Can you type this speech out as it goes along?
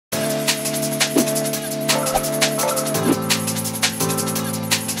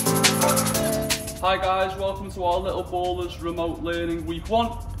Hi guys, welcome to our Little Ballers Remote Learning Week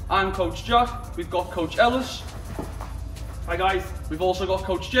 1. I'm Coach Jack, we've got Coach Ellis. Hi guys. We've also got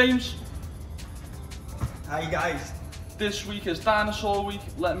Coach James. Hi guys. This week is Dinosaur Week.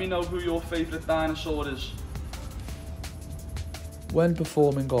 Let me know who your favourite dinosaur is. When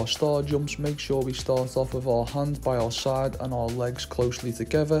performing our star jumps, make sure we start off with our hands by our side and our legs closely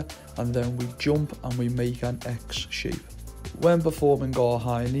together, and then we jump and we make an X shape. When performing our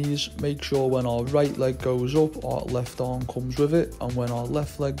high knees, make sure when our right leg goes up, our left arm comes with it, and when our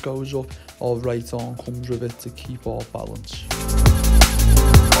left leg goes up, our right arm comes with it to keep our balance.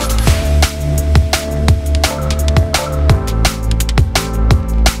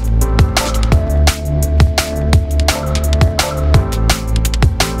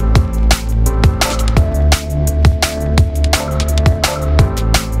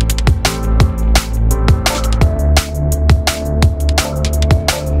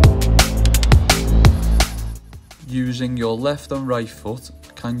 Using your left and right foot,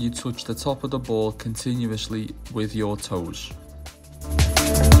 can you touch the top of the ball continuously with your toes?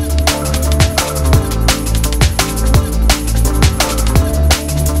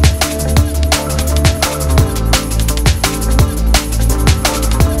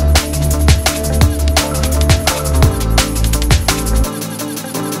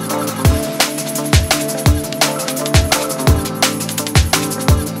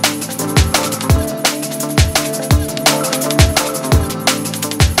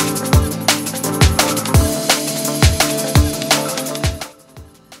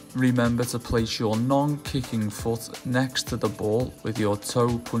 Remember to place your non-kicking foot next to the ball with your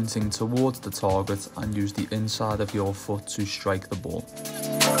toe pointing towards the target, and use the inside of your foot to strike the ball.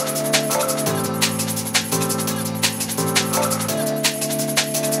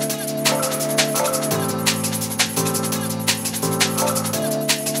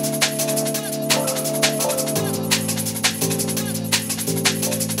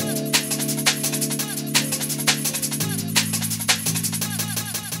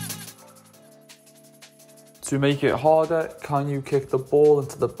 To make it harder, can you kick the ball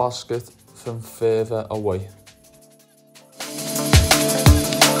into the basket from further away?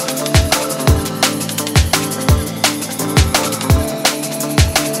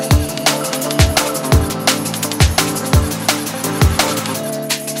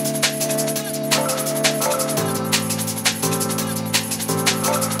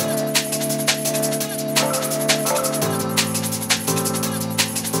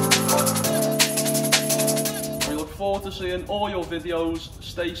 Forward to seeing all your videos.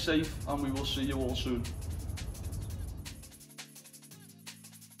 Stay safe and we will see you all soon.